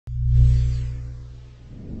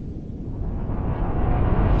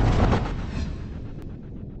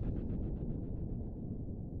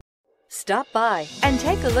Stop by and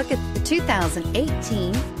take a look at the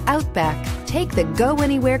 2018 Outback. Take the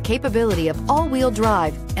go-anywhere capability of all-wheel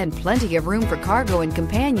drive and plenty of room for cargo and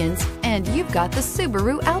companions, and you've got the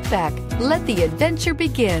Subaru Outback. Let the adventure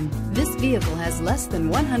begin. This vehicle has less than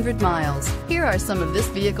 100 miles. Here are some of this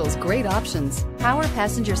vehicle's great options: power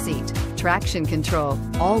passenger seat, traction control,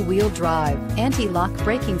 all-wheel drive, anti-lock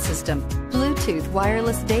braking system, Bluetooth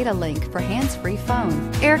wireless data link for hands-free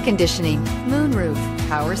phone, air conditioning, moonroof,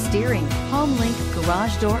 power steering, home link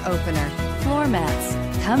garage door opener, floor mats.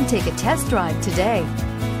 Come take a test drive today.